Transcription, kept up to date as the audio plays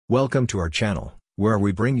Welcome to our channel, where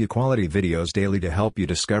we bring you quality videos daily to help you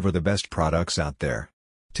discover the best products out there.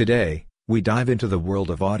 Today, we dive into the world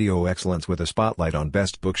of audio excellence with a spotlight on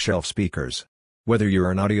best bookshelf speakers. Whether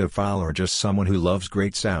you're an audiophile or just someone who loves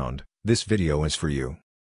great sound, this video is for you.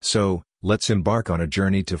 So, let's embark on a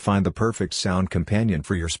journey to find the perfect sound companion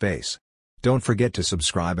for your space. Don't forget to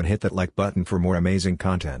subscribe and hit that like button for more amazing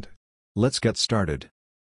content. Let's get started.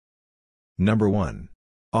 Number 1.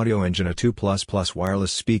 Audio Engine A2++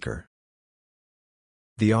 Wireless Speaker.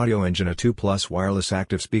 The Audio Engine A2+ wireless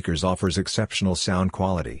active speakers offers exceptional sound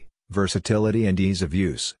quality, versatility and ease of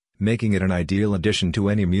use, making it an ideal addition to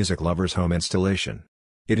any music lover's home installation.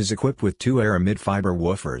 It is equipped with two aramid fiber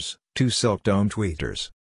woofers, two silk dome tweeters.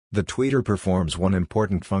 The tweeter performs one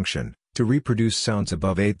important function, to reproduce sounds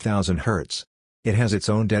above 8,000 Hz. It has its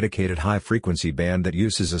own dedicated high-frequency band that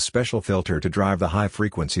uses a special filter to drive the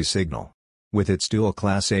high-frequency signal. With its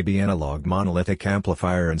dual-class AB analog monolithic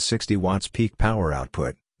amplifier and 60 watts peak power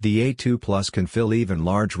output, the A2 Plus can fill even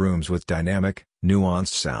large rooms with dynamic, nuanced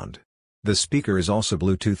sound. The speaker is also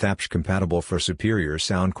Bluetooth APH compatible for superior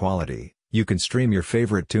sound quality. You can stream your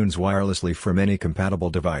favorite tunes wirelessly from any compatible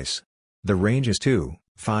device. The range is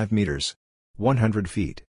 2.5 meters, 100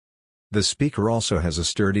 feet. The speaker also has a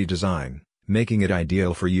sturdy design, making it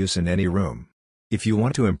ideal for use in any room. If you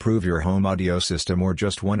want to improve your home audio system or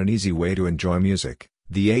just want an easy way to enjoy music,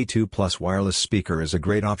 the A2 Plus wireless speaker is a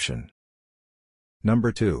great option.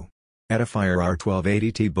 Number 2. Edifier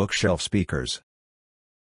R1280T Bookshelf Speakers.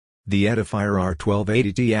 The Edifier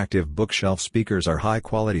R1280T active bookshelf speakers are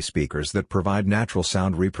high-quality speakers that provide natural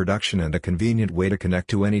sound reproduction and a convenient way to connect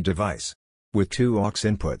to any device. With two aux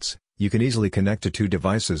inputs, you can easily connect to two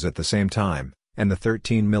devices at the same time, and the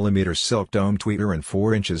 13mm silk dome tweeter and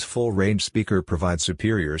 4 inches full-range speaker provide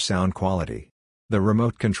superior sound quality. The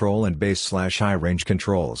remote control and bass/high range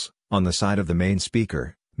controls, on the side of the main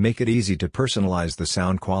speaker, make it easy to personalize the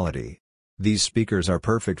sound quality. These speakers are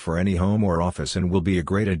perfect for any home or office and will be a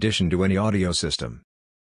great addition to any audio system.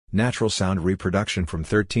 Natural sound reproduction from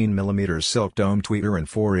 13mm silk dome tweeter and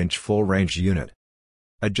 4-inch full-range unit.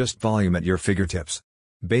 Adjust volume at your fingertips.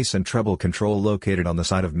 Bass and treble control located on the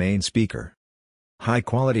side of main speaker.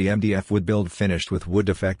 High-quality MDF wood build finished with wood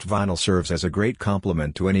effect vinyl serves as a great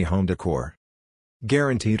complement to any home decor.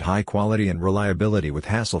 Guaranteed high quality and reliability with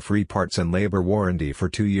hassle-free parts and labor warranty for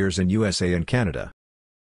 2 years in USA and Canada.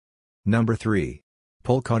 Number 3.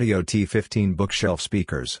 Polk Audio T15 Bookshelf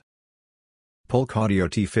Speakers. Polk Audio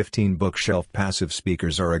T15 Bookshelf passive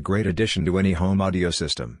speakers are a great addition to any home audio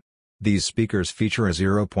system. These speakers feature a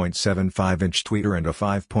 0.75-inch tweeter and a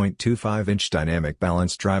 5.25-inch dynamic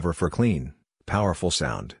balance driver for clean, powerful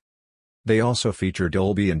sound. They also feature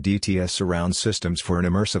Dolby and DTS surround systems for an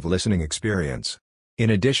immersive listening experience. In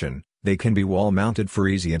addition, they can be wall-mounted for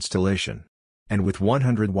easy installation. And with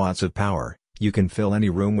 100 watts of power, you can fill any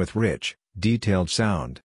room with rich, detailed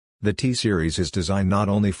sound. The T-Series is designed not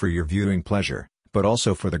only for your viewing pleasure, but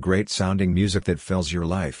also for the great-sounding music that fills your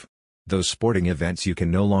life. Those sporting events you can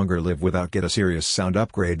no longer live without. Get a serious sound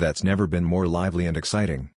upgrade that's never been more lively and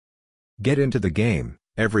exciting. Get into the game.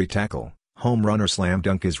 Every tackle, home run or slam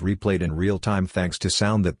dunk is replayed in real time thanks to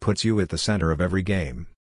sound that puts you at the center of every game.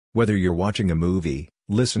 Whether you're watching a movie,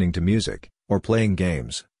 listening to music, or playing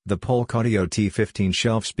games, the Polk Audio T15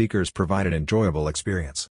 shelf speakers provide an enjoyable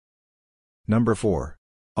experience. Number 4.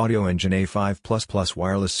 Audio Engine A5++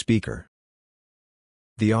 Wireless Speaker.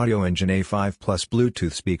 The Audio Engine A5+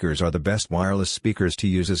 Bluetooth speakers are the best wireless speakers to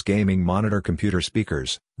use as gaming monitor computer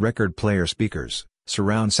speakers, record player speakers,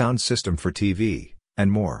 surround sound system for TV,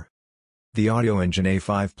 and more. The Audio Engine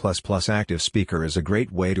A5++ active speaker is a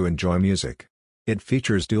great way to enjoy music. It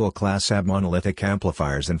features dual-class AB monolithic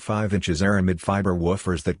amplifiers and 5 inches aramid fiber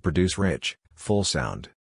woofers that produce rich, full sound.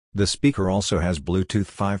 The speaker also has Bluetooth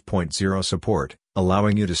 5.0 support,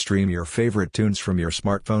 allowing you to stream your favorite tunes from your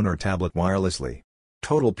smartphone or tablet wirelessly.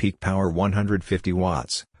 Total peak power 150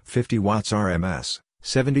 watts, 50 watts RMS,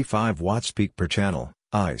 75 watts peak per channel,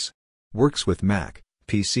 ICE. Works with Mac,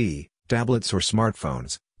 PC, tablets or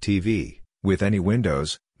smartphones, TV, with any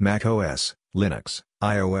Windows, Mac OS, Linux,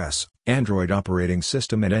 iOS, Android operating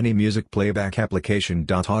system and any music playback application.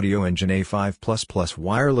 Audio Engine A5++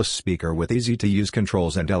 wireless speaker with easy-to-use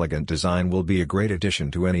controls and elegant design will be a great addition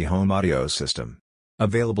to any home audio system.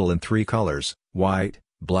 Available in 3 colors, white,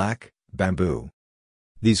 black, bamboo.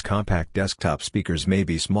 These compact desktop speakers may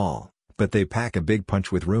be small, but they pack a big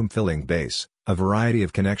punch with room-filling bass, a variety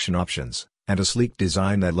of connection options, and a sleek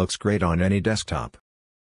design that looks great on any desktop.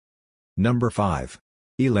 Number 5.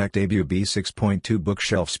 Elect ABU B6.2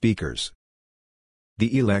 Bookshelf Speakers.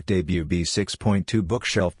 The Elect ABU B6.2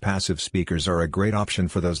 bookshelf passive speakers are a great option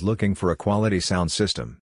for those looking for a quality sound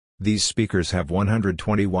system. These speakers have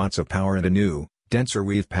 120 watts of power and a new, denser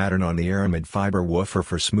weave pattern on the aramid fiber woofer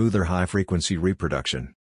for smoother high-frequency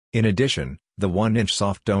reproduction. In addition, the 1-inch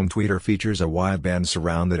soft dome tweeter features a wideband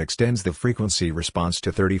surround that extends the frequency response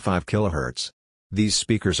to 35 kHz. These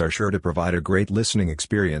speakers are sure to provide a great listening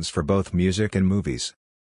experience for both music and movies.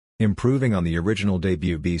 Improving on the original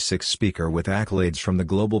debut B6 speaker with accolades from the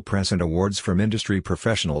global press and awards from industry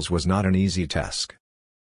professionals was not an easy task.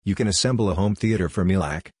 You can assemble a home theater for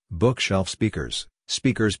MILAC, bookshelf speakers,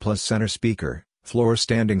 speakers plus center speaker, floor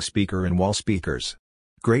standing speaker and wall speakers.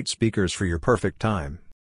 Great speakers for your perfect time.